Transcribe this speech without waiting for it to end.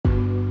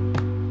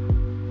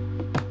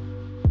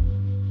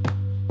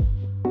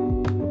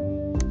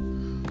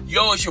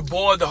Yo, it's your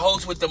boy, the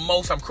host with the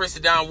most. I'm Chris the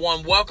Don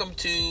One. Welcome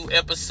to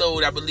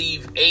episode, I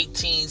believe,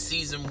 18,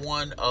 season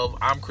 1 of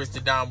I'm Chris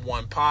the Don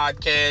One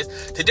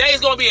podcast. Today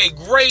is going to be a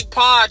great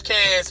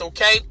podcast,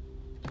 okay?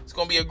 It's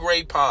going to be a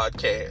great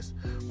podcast.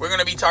 We're going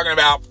to be talking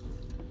about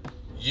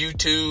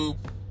YouTube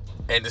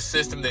and the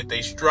system that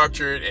they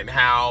structured and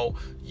how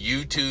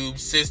YouTube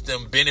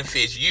system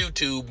benefits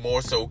YouTube,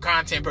 more so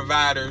content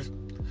providers.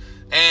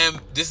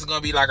 And this is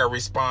going to be like a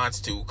response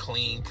to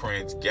Clean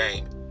Prince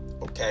Gaming,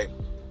 okay?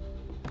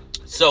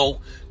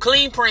 So,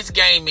 Clean Prince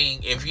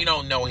Gaming, if you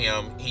don't know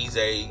him, he's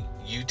a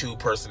YouTube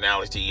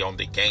personality on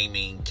the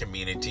gaming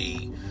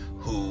community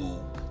who,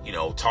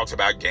 talks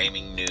about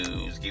gaming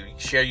news,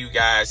 share you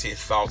guys his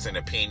thoughts and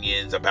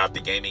opinions about the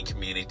gaming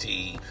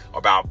community,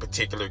 about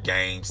particular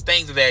games,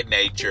 things of that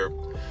nature.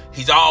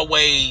 He's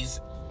always,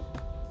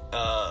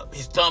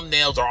 his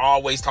thumbnails are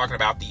always talking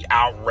about the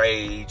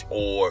outrage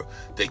or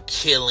the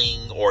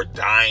killing or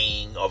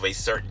dying of a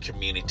certain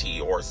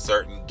community or a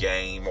certain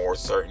game or a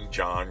certain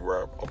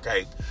genre,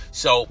 okay?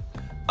 So,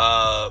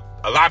 a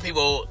lot of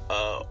people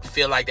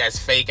feel like that's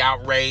fake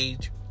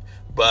outrage,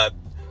 but,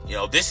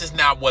 this is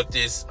not what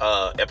this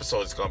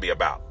episode is going to be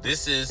about.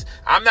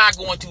 I'm not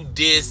going to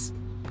this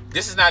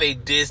is not a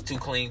diss to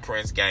Clean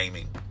Prince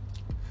Gaming.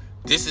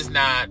 This is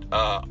not,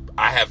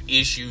 I have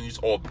issues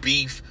or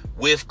beef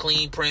with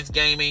Clean Prince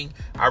Gaming.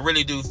 I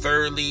really do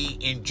thoroughly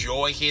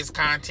enjoy his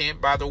content,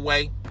 by the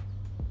way.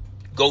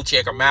 Go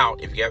check him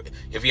out if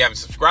you haven't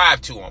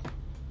subscribed to him.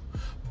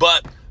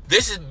 But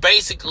this is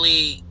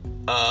basically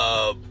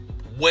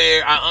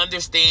where I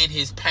understand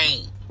his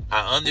pain.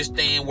 I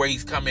understand where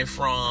he's coming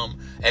from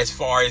as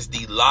far as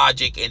the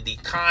logic and the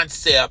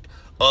concept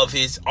of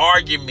his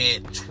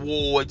argument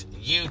towards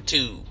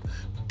YouTube.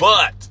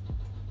 But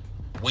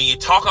when you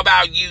talk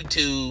about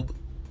YouTube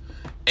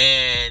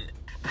and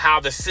how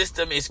the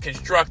system is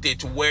constructed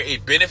to where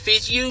it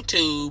benefits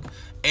YouTube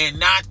and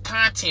not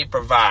content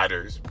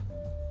providers,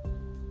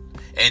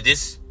 and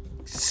this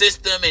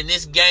system and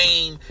this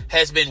game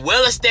has been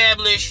well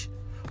established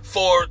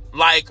for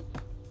like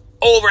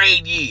over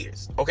 8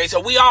 years. Okay,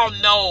 so we all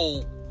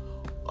know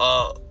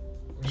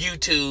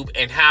YouTube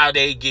and how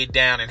they get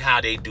down and how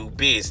they do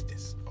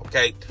business.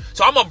 Okay,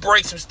 so I'm gonna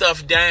break some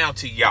stuff down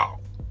to y'all.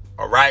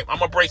 All right, I'm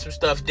gonna break some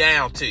stuff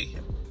down to you.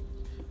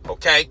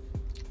 Okay.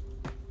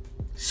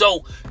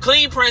 So,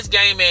 Clean Prince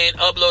Gaming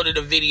uploaded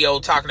a video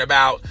talking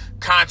about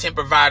content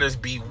providers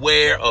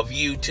beware of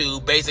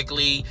YouTube.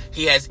 Basically,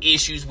 he has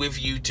issues with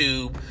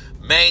YouTube,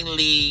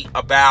 mainly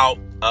about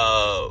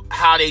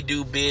how they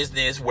do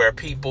business, where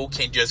people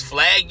can just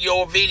flag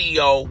your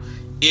video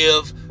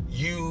if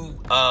you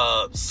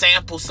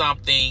sample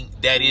something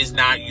that is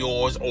not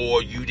yours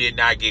or you did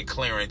not get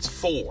clearance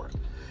for.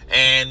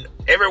 And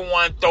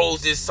everyone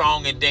throws this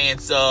song and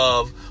dance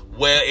of,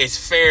 well, it's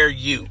fair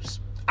use.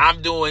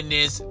 I'm doing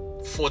this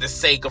for the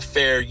sake of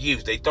fair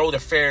use. They throw the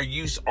fair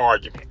use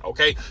argument,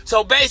 okay?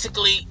 So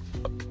basically,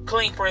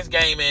 Clean Prince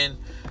Gaming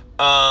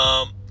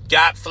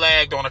got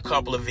flagged on a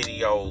couple of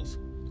videos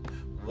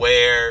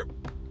where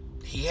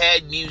he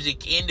had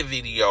music in the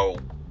video,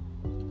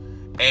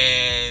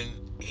 and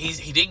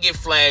he didn't get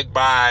flagged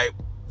by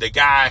the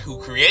guy who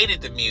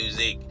created the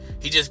music.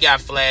 He just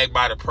got flagged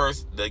by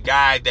the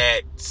guy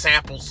that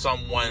sampled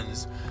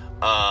someone's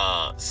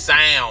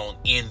sound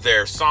in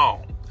their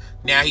song.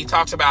 Now, he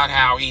talks about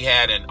how he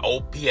had an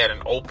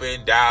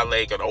open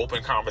dialogue, an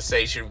open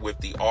conversation with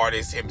the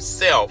artist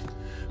himself,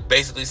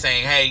 basically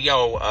saying, hey,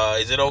 yo,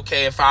 is it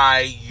okay if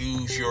I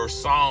use your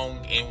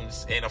song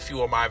in a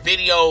few of my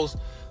videos?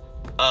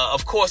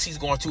 Of course, he's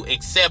going to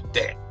accept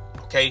that,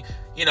 okay?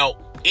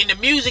 In the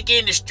music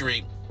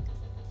industry,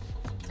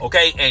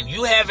 okay, and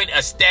you haven't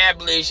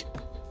established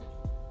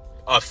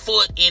a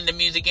foot in the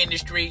music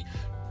industry,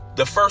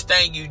 the first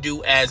thing you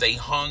do as a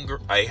hungry,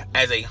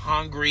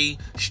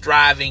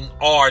 striving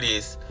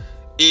artist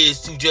is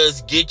to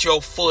just get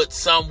your foot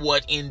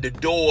somewhat in the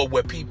door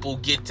where people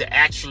get to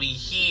actually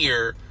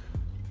hear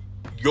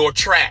your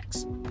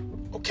tracks,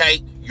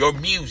 okay? Your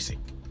music,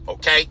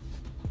 okay?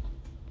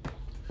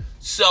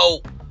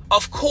 So,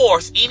 of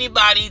course,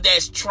 anybody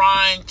that's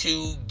trying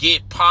to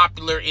get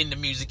popular in the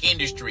music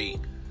industry,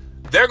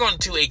 they're going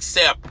to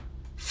accept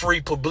free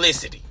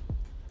publicity.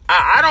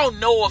 I don't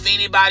know of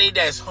anybody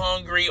that's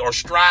hungry or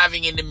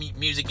striving in the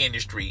music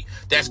industry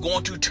that's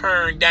going to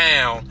turn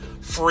down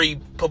free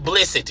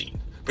publicity,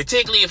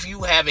 particularly if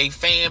you have a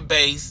fan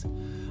base,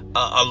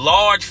 a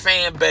large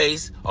fan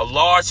base, a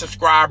large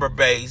subscriber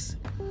base,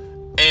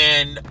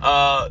 and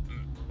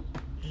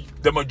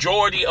the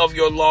majority of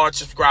your large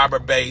subscriber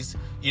base,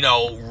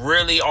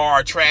 really are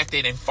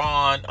attracted and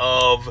fond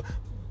of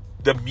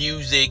the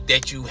music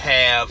that you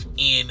have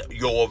in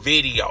your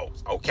videos,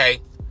 okay?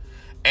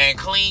 And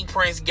Clean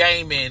Prince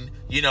Gaming,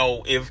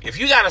 if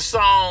you got a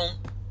song,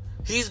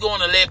 he's going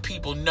to let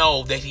people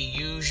know that he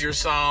used your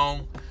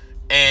song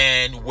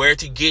and where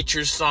to get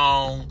your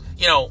song,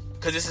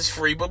 because this is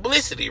free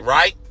publicity,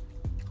 right?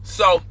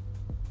 So,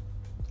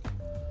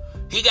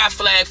 he got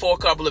flagged for a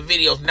couple of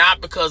videos, not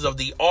because of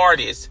the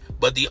artist,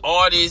 but the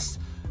artist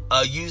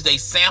used a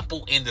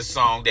sample in the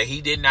song that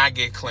he did not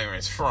get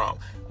clearance from.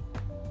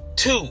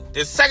 2,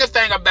 the second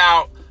thing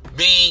about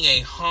being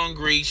a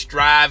hungry,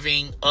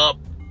 striving,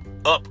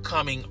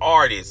 upcoming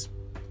artist,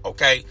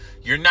 okay?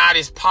 You're not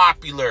as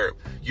popular.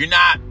 You're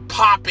not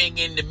popping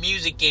in the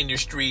music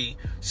industry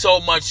so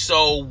much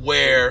so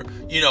where,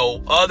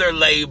 other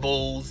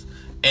labels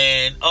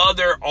and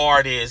other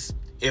artists,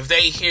 if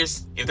they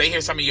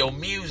hear some of your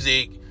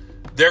music,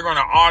 they're going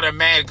to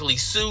automatically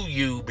sue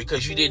you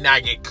because you did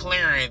not get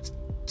clearance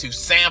to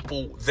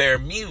sample their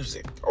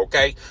music,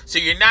 okay? So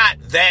you're not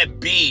that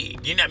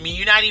big. You're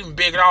not even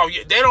big at all.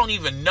 They don't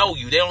even know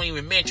you. They don't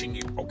even mention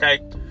you, okay?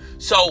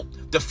 So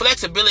the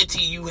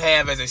flexibility you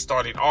have as a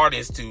starting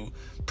artist to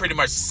pretty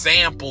much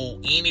sample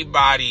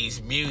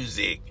anybody's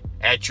music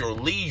at your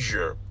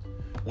leisure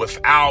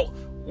without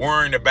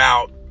worrying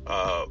about,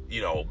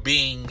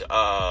 being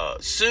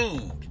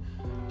sued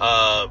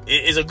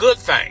is a good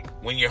thing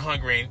when you're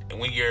hungry and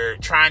when you're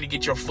trying to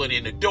get your foot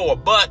in the door.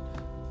 But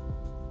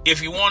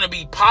if you want to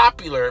be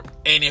popular,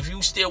 and if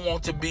you still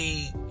want to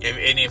be,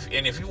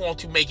 if you want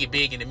to make it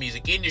big in the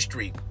music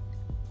industry,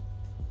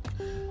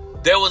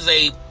 there was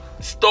a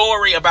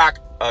story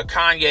about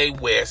Kanye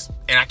West,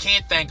 and I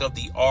can't think of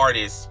the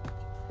artist.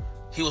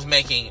 He was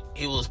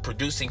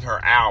producing her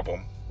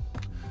album.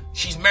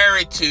 She's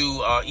married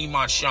to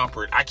Iman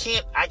Shumpert. I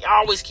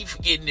always keep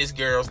forgetting this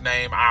girl's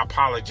name. I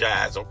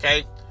apologize,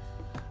 okay?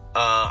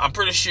 I'm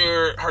pretty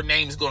sure her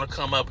name is going to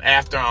come up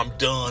after I'm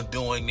done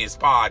doing this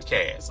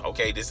podcast,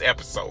 okay, this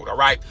episode, all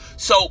right?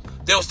 So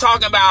they was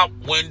talking about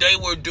when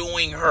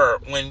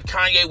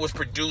Kanye was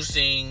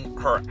producing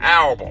her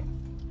album.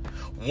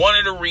 One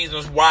of the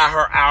reasons why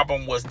her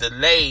album was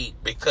delayed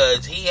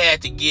because he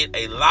had to get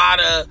a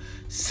lot of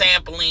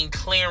sampling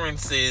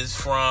clearances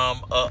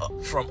from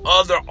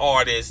other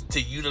artists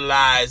to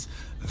utilize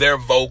their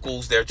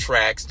vocals, their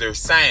tracks, their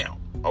sound,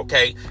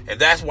 okay? And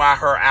that's why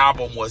her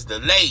album was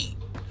delayed.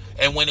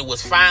 And when it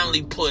was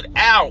finally put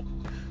out,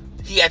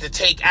 he had to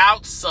take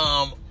out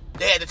some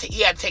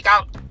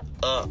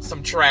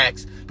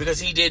tracks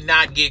because he did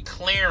not get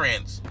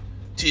clearance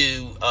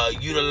to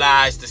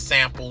utilize the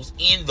samples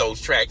in those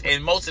tracks.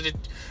 And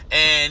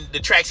the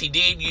tracks he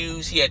did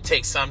use, he had to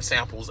take some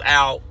samples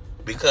out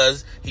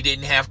because he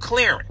didn't have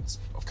clearance,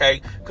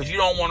 okay? Because you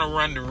don't want to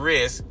run the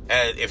risk,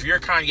 if you're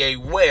Kanye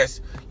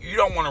West, you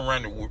don't want to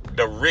run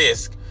the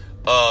risk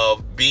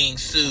of being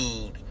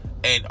sued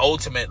and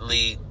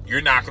ultimately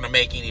you're not going to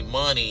make any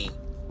money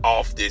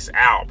off this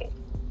album,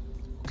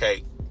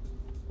 okay?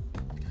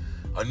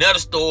 Another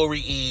story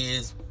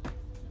is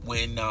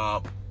when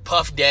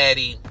Puff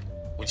Daddy,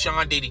 when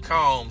Sean Diddy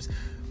Combs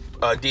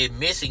did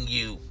Missing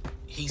You,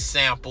 he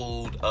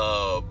sampled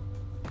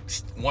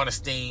one of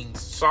Sting's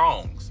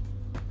songs.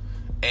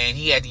 And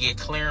he had to get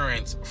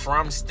clearance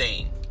from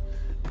Sting.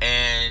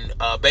 And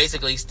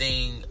basically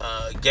Sting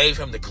gave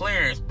him the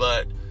clearance,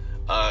 but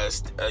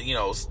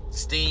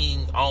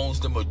Sting owns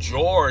the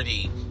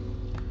majority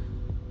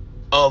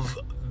of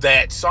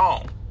that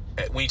song.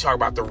 When you talk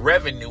about the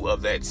revenue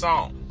of that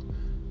song,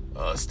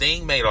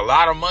 Sting made a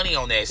lot of money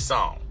on that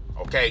song,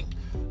 okay?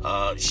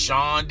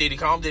 Sean Diddy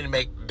Combs didn't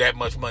make that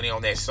much money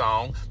on that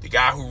song. The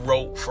guy who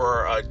wrote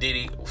for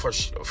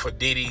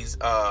Diddy's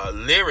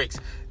lyrics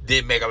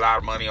did make a lot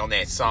of money on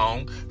that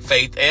song.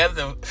 Faith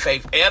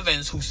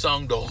Evans, who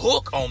sung the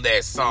hook on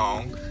that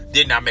song,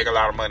 did not make a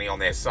lot of money on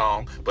that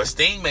song, but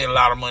Sting made a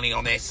lot of money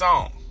on that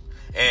song.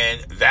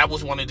 And that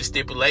was one of the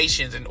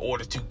stipulations in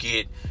order to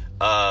get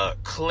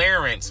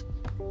clearance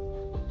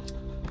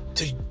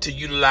to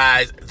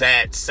utilize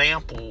that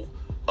sample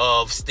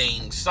of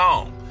Sting's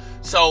song.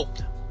 So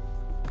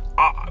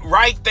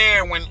right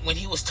there, when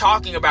he was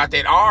talking about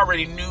that, I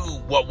already knew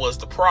what was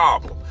the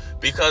problem,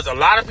 because a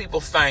lot of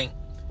people think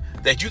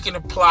that you can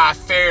apply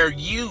fair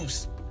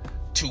use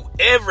to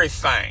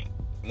everything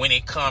when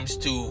it comes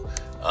to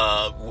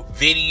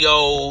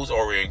videos,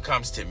 or when it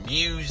comes to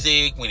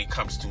music, when it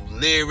comes to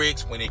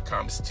lyrics, when it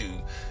comes to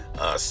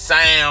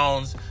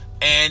sounds.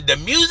 And the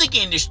music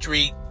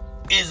industry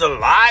is a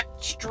lot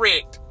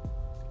strict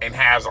and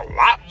has a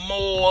lot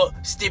more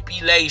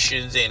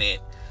stipulations in it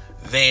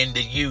than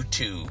the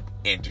YouTube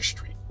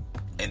industry.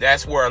 And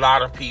that's where a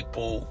lot of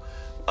people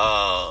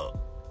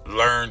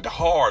learn the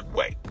hard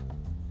way.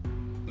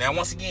 Now,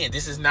 once again,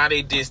 this is not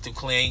a diss to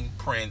Clean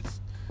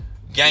Prince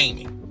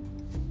Gaming.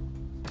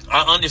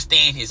 I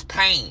understand his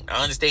pain.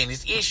 I understand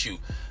his issue.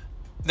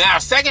 Now,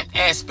 a second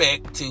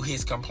aspect to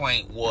his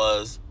complaint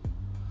was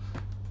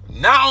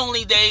not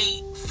only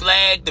they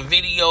flagged the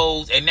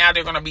videos and now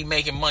they're going to be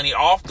making money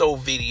off those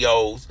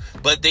videos,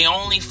 but they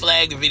only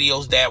flagged the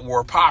videos that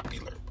were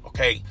popular,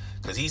 okay?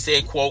 Because he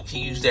said, quote, he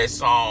used that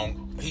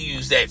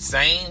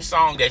same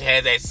song that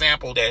had that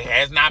sample that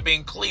has not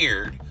been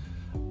cleared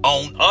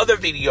on other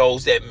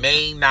videos that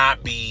may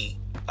not be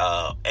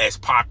as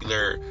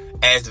popular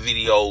as the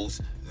videos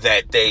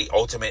that they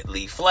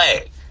ultimately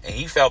flagged. And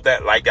he felt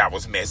that like that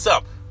was messed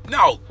up.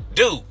 No,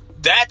 dude,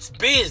 that's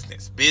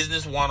business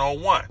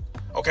 101.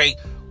 Okay,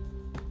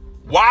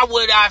 why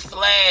would I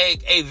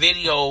flag a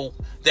video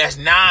that's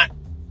not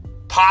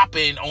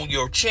popping on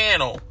your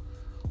channel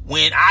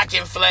when I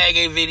can flag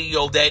a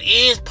video that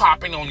is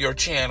popping on your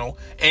channel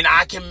and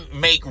I can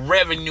make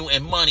revenue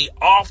and money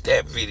off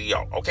that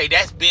video. Okay,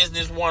 that's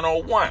business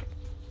 101.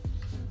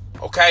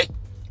 Okay?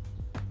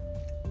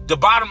 The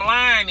bottom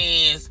line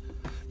is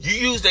you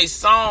used a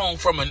song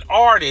from an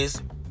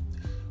artist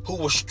who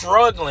was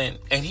struggling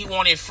and he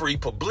wanted free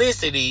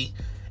publicity,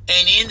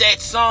 and in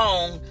that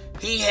song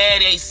he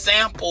had a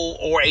sample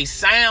or a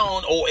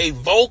sound or a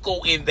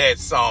vocal in that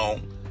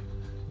song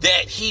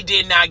that he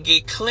did not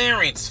get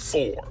clearance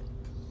for.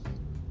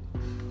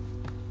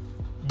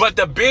 But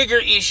the bigger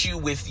issue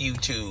with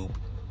YouTube,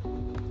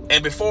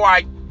 and before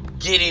I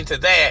get into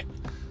that,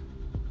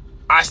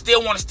 I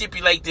still want to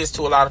stipulate this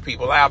to a lot of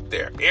people out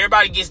there.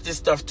 Everybody gets this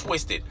stuff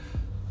twisted.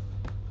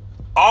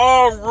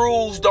 All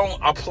rules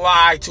don't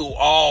apply to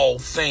all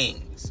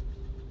things.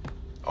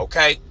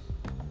 Okay?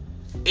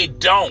 It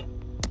don't.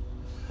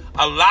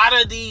 A lot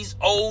of these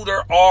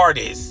older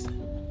artists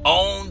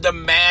own the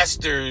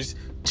masters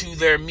to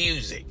their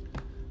music.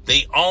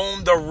 They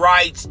own the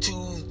rights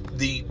to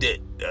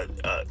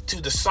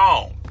the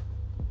song.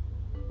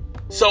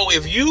 So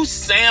if you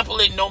sample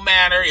it, no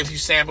matter if you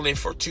sample it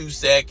for 2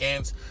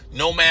 seconds,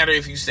 no matter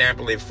if you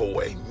sample it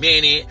for a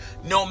minute,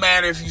 no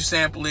matter if you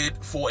sample it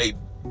for a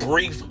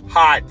brief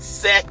hot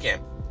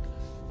second,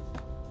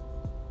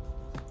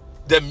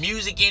 the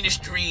music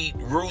industry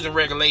rules and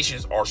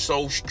regulations are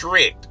so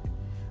strict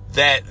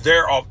that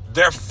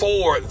they're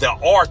for the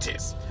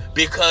artists,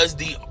 because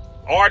the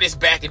artists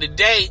back in the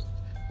day,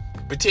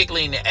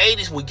 particularly in the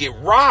 80s, would get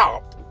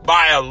robbed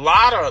by a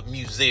lot of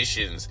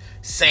musicians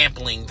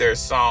sampling their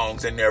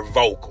songs and their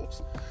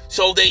vocals.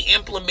 So they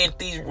implement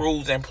these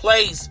rules in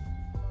place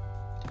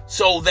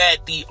so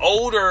that the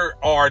older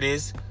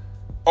artists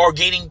are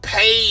getting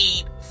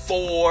paid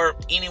for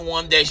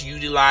anyone that's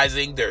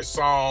utilizing their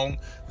song,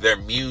 their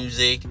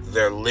music,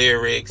 their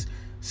lyrics,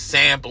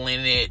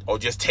 sampling it, or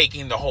just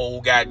taking the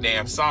whole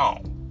goddamn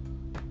song.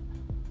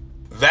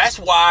 That's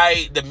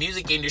why the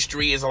music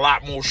industry is a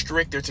lot more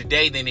stricter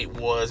today than it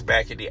was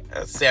back in the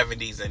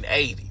 70s and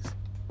 80s.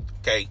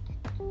 Okay?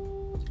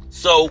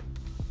 So,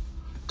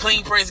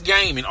 Clean Prince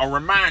Gaming, a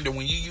reminder,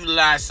 when you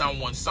utilize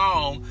someone's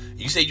song,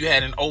 you said you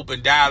had an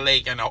open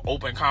dialogue and an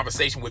open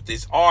conversation with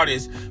this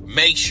artist,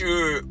 make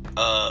sure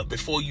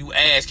before you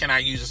ask, can I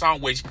use a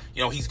song, which,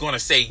 he's going to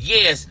say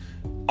yes.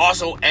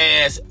 Also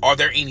ask, are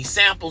there any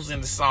samples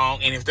in the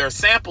song? And if there are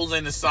samples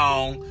in the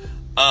song,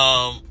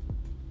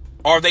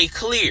 are they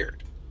cleared?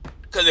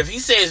 Because if he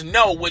says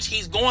no, which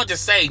he's going to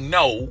say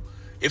no,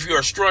 if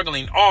you're a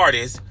struggling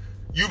artist,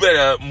 you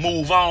better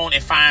move on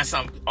and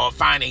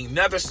find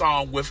another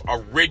song with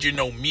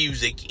original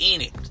music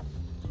in it.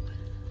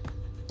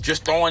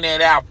 Just throwing that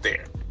out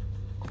there.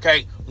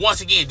 Okay? Once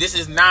again, this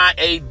is not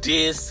a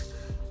diss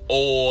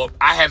or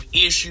I have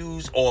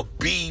issues or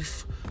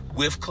beef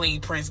with Clean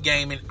Prince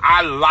Gaming.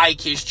 I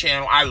like his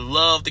channel. I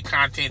love the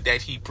content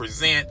that he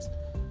presents.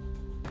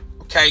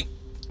 Okay?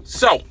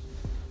 So,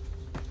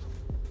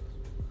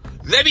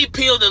 let me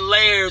peel the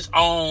layers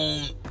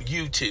on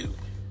YouTube.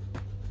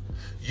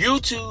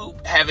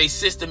 YouTube have a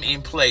system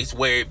in place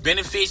where it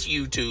benefits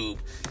YouTube.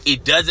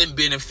 It doesn't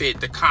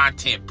benefit the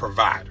content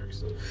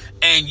providers.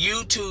 And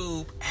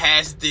YouTube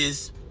has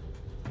this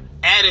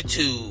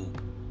attitude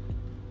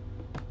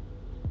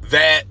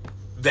that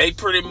they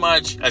pretty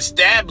much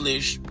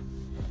established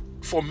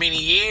for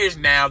many years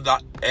now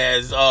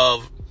as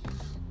of,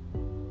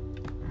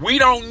 we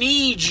don't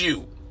need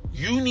you.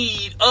 You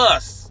need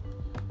us.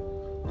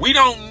 We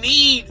don't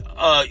need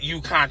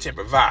you content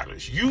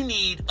providers. You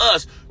need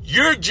us.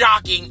 You're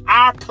jockeying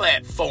our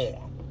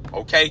platform,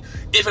 okay?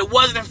 If it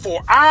wasn't for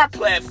our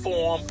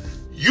platform,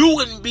 you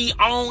wouldn't be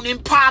on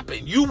and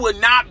popping. You would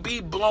not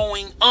be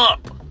blowing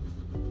up.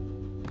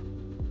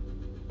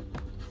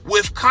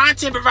 With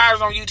content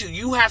providers on YouTube,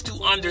 you have to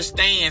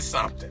understand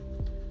something.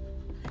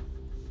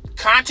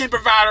 Content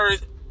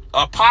providers,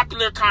 a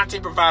popular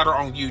content provider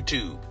on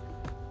YouTube,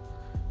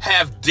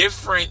 have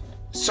different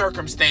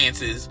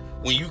circumstances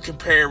when you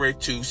compare it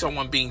to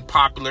someone being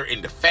popular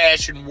in the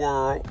fashion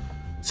world,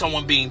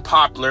 someone being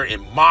popular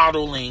in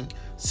modeling,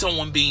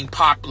 someone being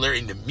popular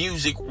in the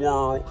music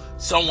world,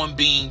 someone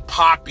being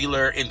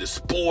popular in the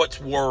sports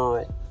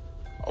world.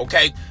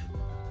 Okay?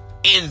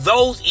 In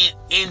those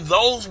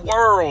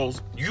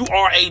worlds, you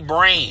are a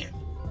brand.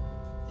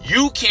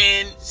 You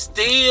can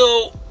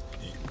still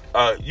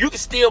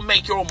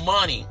make your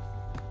money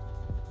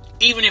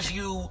even if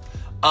you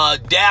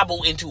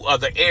dabble into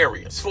other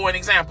areas. For an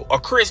example, a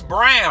Chris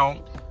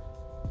Brown,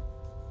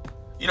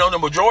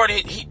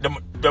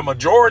 the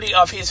majority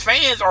of his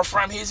fans are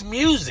from his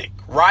music,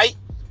 right?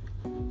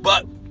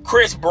 But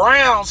Chris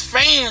Brown's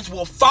fans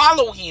will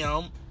follow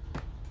him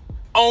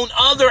on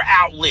other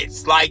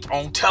outlets, like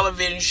on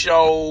television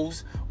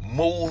shows,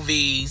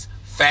 movies,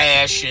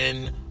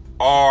 fashion,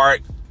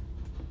 art.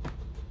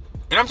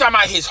 And I'm talking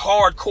about his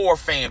hardcore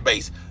fan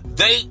base.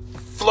 They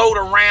float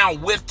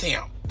around with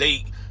him.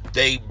 They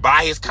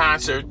buy his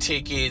concert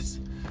tickets.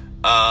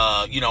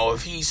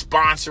 If he's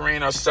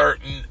sponsoring a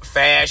certain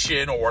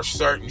fashion or a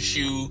certain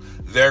shoe,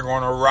 they're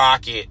going to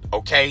rock it.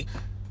 Okay.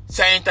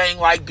 Same thing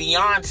like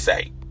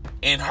Beyonce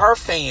and her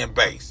fan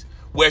base,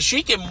 where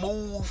she can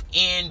move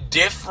in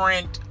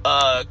different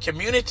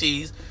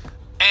communities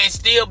and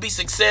still be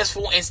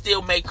successful and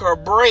still make her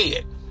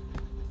bread.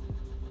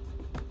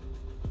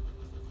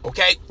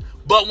 Okay?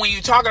 But when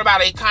you're talking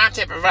about a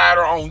content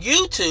provider on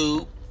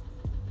YouTube,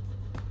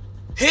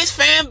 his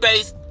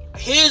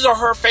or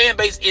her fan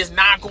base is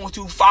not going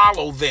to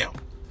follow them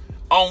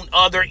on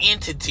other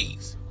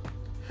entities.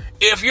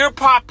 If you're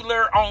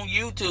popular on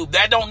YouTube,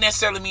 that don't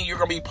necessarily mean you're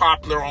going to be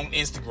popular on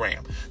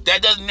Instagram.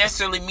 That doesn't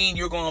necessarily mean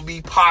you're going to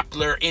be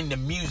popular in the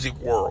music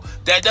world.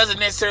 That doesn't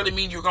necessarily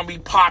mean you're going to be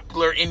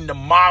popular in the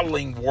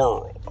modeling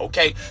world.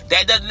 Okay?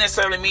 That doesn't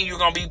necessarily mean you're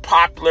going to be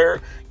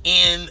popular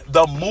in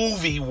the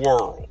movie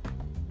world.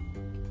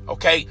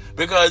 Okay?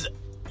 Because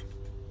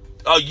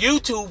a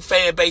YouTube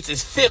fan base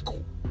is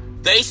fickle.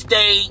 They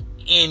stay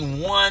in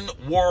one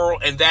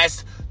world, and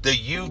that's the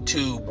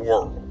YouTube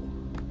world.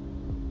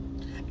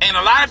 And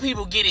a lot of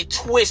people get it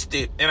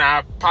twisted, and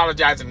I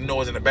apologize for the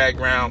noise in the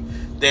background.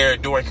 They're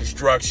doing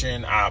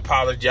construction. I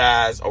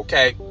apologize,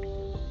 okay?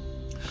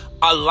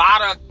 A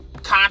lot of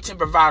content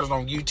providers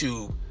on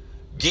YouTube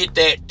get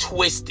that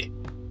twisted.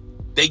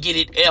 They get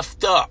it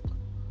effed up.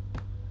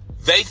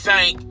 They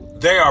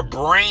think they're a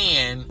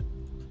brand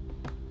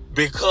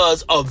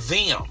because of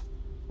them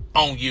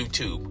on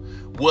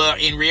YouTube. Well,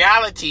 in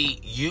reality,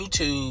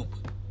 YouTube,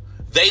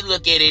 they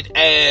look at it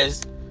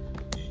as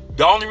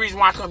the only reason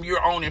why come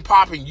you're on and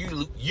popping,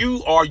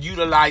 you are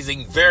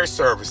utilizing their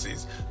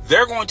services.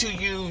 They're going to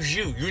use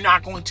you. You're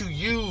not going to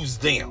use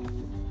them.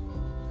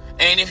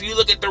 And if you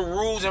look at the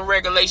rules and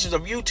regulations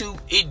of YouTube,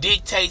 it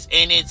dictates,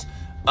 and it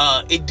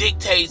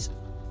dictates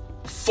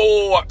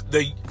for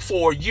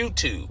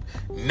YouTube,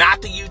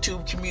 not the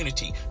YouTube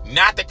community,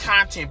 not the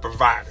content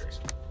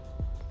providers.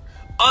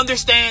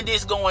 Understand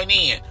this going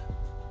in.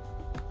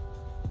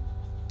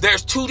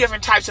 There's two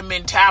different types of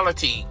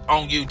mentality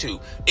on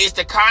YouTube. It's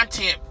the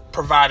content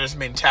provider's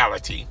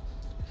mentality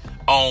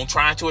on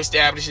trying to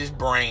establish his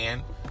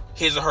brand,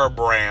 his or her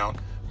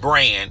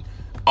brand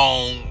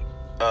on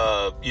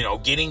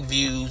getting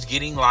views,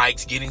 getting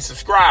likes, getting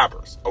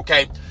subscribers.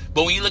 Okay,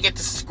 but when you look at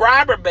the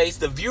subscriber base,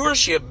 the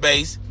viewership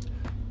base,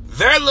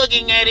 they're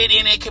looking at it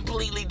in a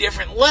completely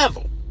different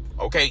level.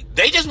 Okay,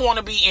 they just want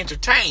to be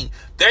entertained.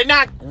 They're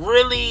not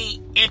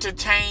really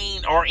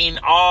entertained or in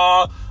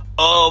awe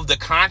of the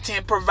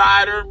content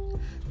provider,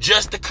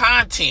 just the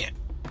content.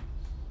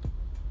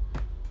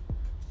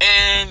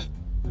 And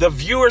the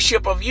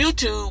viewership of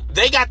YouTube,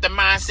 they got the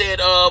mindset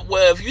of,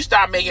 well, if you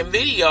start making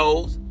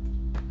videos,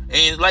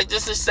 and like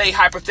this is say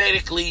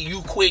hypothetically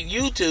you quit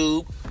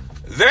YouTube,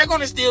 they're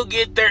going to still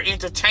get their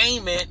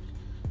entertainment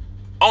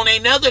on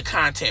another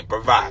content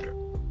provider.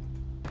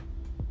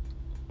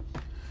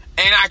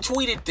 And I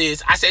tweeted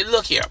this. I said,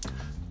 look here,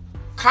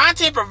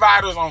 content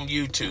providers on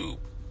YouTube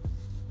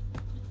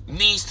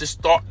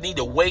need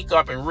to wake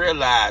up and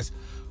realize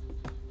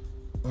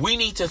we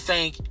need to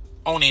think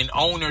on an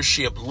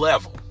ownership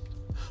level.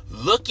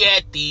 Look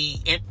at the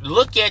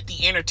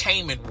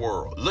entertainment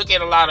world. Look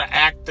at a lot of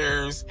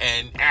actors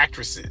and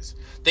actresses.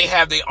 They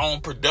have their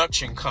own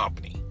production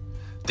company.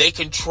 They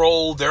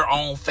control their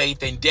own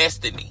fate and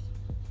destiny.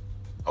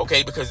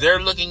 Okay, because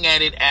they're looking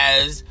at it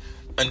as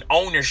an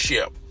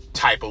ownership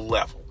type of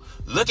level.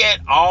 Look at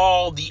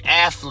all the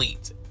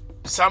athletes.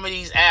 Some of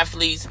these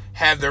athletes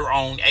have their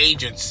own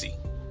agency.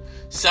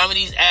 Some of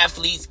these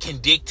athletes can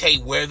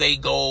dictate where they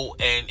go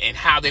and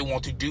how they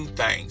want to do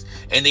things.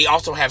 And they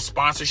also have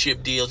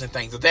sponsorship deals and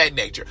things of that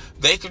nature.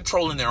 They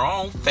controlling their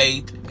own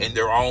fate and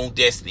their own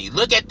destiny.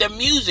 Look at the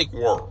music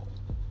world.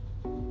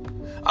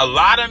 A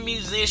lot of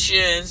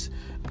musicians,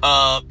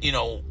 own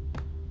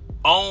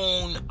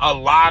a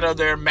lot of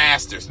their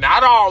masters.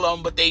 Not all of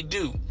them, but they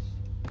do.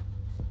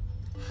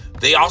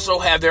 They also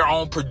have their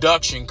own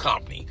production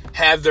company,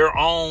 have their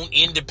own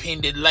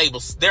independent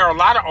labels. There are a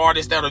lot of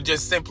artists that are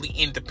just simply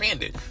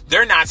independent.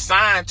 They're not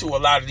signed to a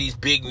lot of these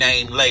big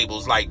name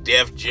labels like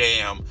Def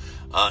Jam,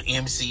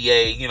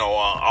 MCA,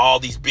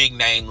 all these big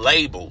name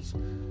labels.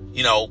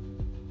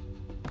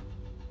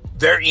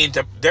 They're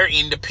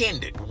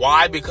independent.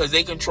 Why? Because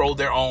they control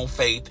their own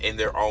fate and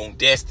their own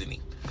destiny.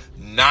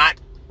 Not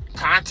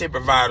content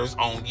providers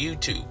on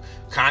YouTube.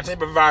 Content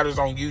providers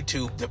on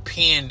YouTube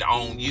depend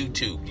on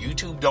YouTube.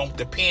 YouTube don't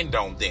depend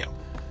on them.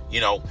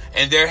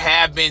 And there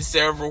have been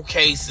several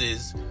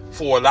cases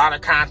for a lot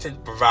of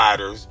content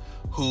providers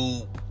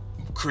who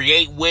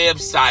create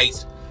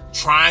websites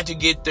trying to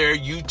get their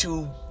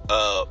YouTube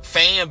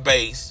fan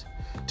base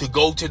to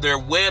go to their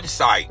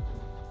website.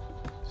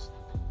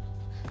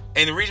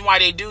 And the reason why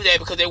they do that,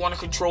 because they want to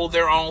control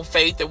their own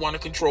fate. They want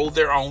to control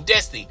their own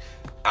destiny.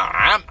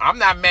 I'm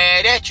not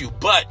mad at you,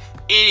 but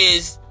it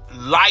is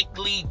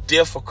likely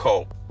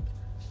difficult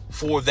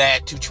for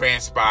that to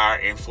transpire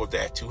and for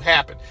that to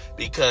happen,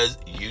 because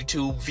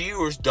YouTube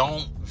viewers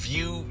don't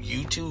view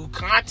YouTube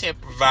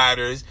content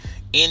providers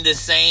in the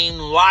same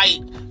light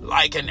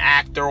like an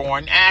actor or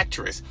an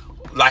actress,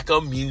 like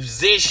a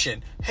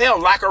musician, hell,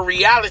 like a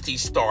reality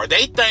star.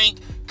 They think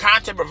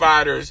content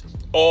providers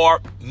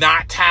are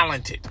not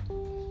talented.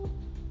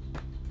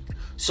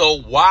 So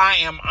why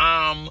am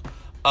I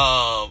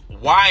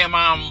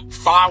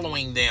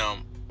following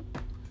them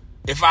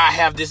if I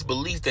have this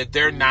belief that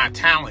they're not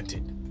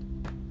talented?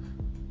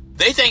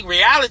 They think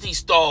reality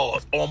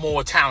stars are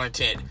more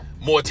talented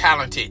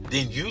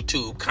than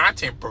YouTube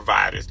content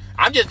providers.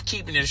 I'm just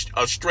keeping it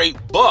a straight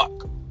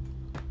buck.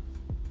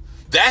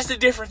 That's the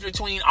difference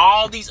between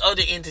all these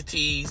other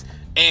entities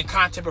and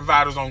content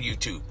providers on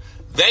YouTube.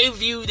 They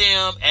view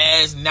them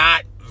as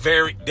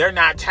they're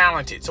not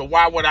talented. So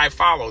why would I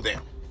follow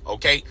them?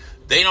 Okay?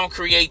 They don't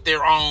create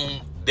their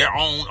own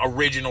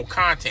original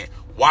content.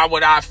 Why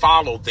would I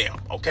follow them?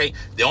 Okay?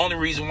 The only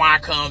reason why I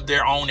come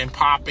they're on and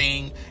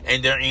popping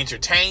and they're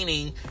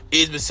entertaining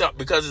is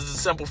because it's the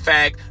simple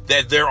fact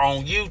that they're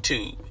on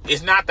YouTube.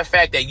 It's not the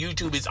fact that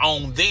YouTube is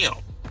on them.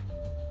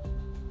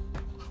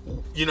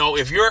 You know,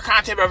 if you're a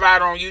content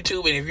provider on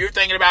YouTube and if you're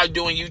thinking about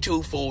doing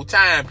YouTube full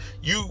time,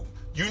 you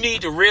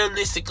need to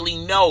realistically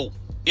know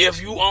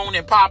if you own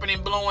and popping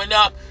and blowing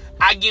up,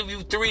 I give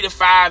you 3 to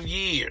 5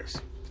 years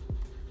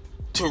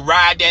to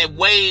ride that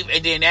wave.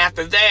 And then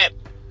after that,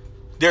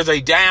 there's a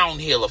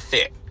downhill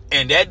effect.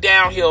 And that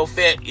downhill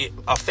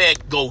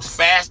effect goes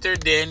faster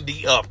than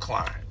the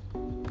upcline.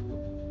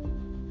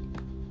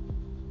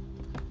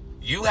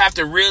 You have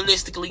to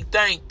realistically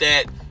think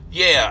that,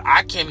 yeah,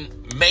 I can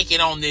make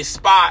it on this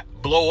spot,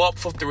 blow up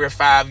for 3 or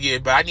 5 years,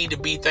 but I need to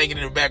be thinking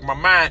in the back of my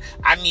mind,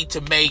 I need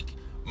to make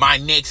my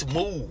next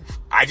move.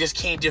 I just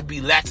can't just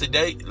be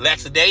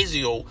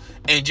lackadaisical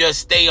and just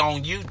stay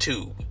on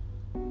YouTube.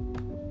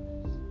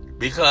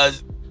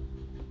 Because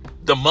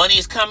the money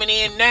is coming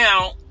in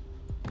now,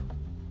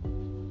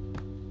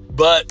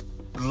 but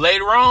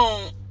later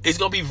on, it's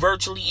going to be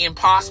virtually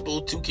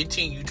impossible to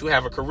continue to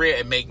have a career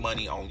and make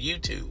money on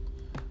YouTube.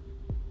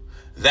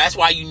 That's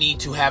why you need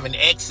to have an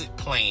exit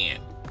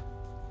plan.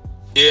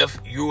 If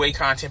you're a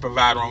content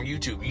provider on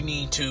YouTube, you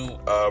need to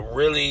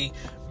really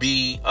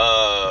be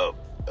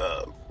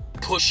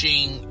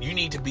pushing. You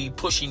need to be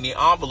pushing the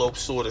envelope,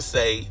 so to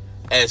say,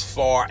 as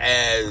far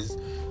as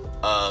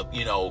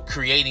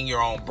creating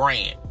your own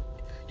brand.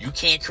 You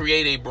can't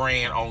create a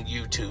brand on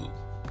YouTube.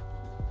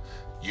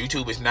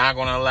 YouTube is not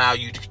going to allow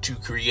you to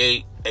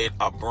create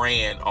a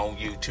brand on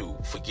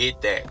YouTube.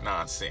 Forget that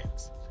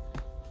nonsense.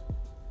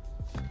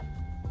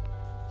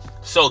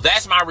 So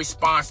that's my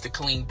response to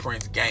Clean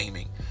Prince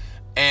Gaming.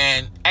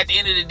 And at the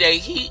end of the day,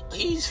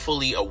 he's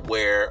fully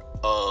aware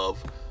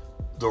of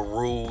the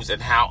rules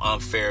and how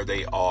unfair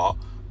they are.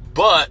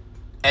 But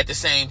at the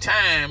same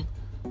time,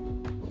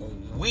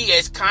 we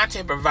as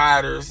content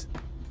providers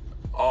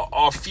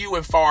are few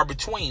and far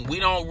between. We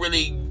don't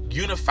really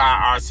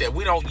unify ourselves.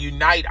 We don't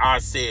unite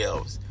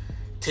ourselves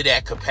to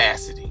that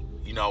capacity.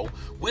 You know,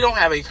 we don't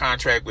have a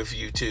contract with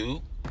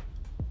YouTube.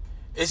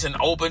 It's an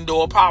open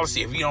door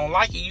policy. If you don't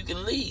like it, you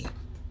can leave.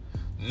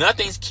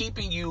 Nothing's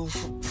keeping you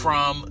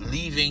from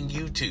leaving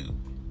YouTube,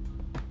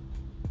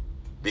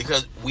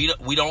 because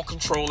we don't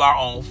control our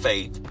own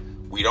fate.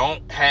 We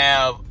don't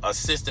have a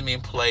system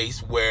in place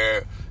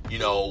where,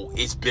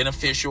 it's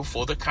beneficial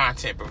for the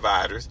content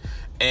providers.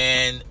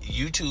 And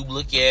YouTube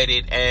look at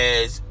it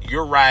as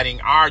you're riding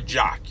our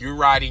jock. You're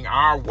riding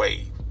our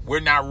wave.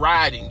 We're not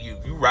riding you.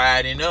 You're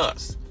riding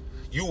us.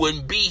 You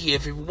wouldn't be here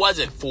if it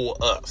wasn't for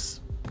us.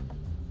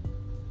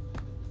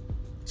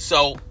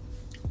 So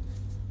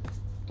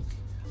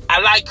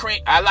I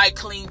like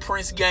Clean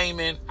Prince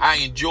Gaming. I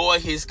enjoy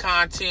his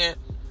content,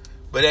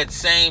 but at the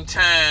same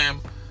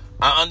time,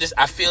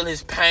 I feel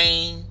his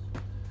pain.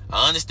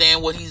 I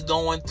understand what he's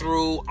going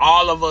through.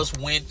 All of us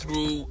went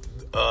through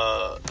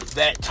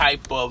that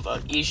type of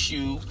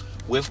issue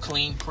with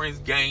Clean Prince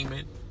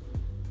Gaming.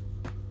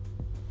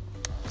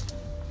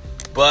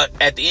 But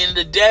at the end of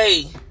the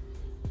day,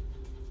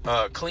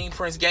 Clean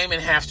Prince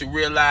Gaming has to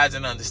realize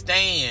and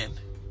understand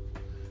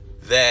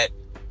that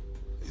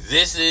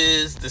this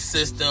is the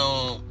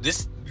system.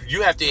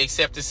 You have to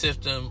accept the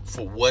system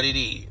for what it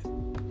is.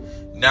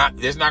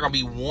 There's not going to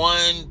be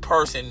one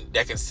person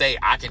that can say,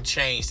 I can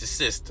change the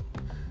system.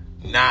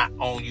 Not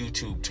on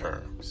YouTube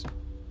terms.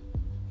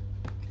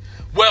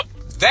 Well,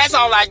 that's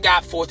all I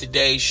got for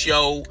today's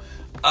show.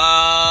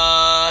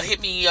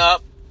 Hit me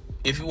up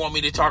if you want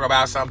me to talk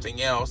about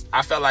something else.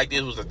 I felt like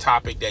this was a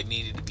topic that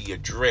needed to be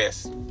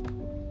addressed.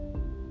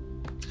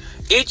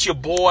 It's your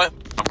boy.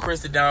 I'm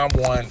Chris the Dom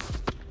One,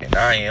 and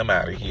I am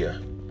out of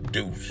here.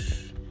 Deuce.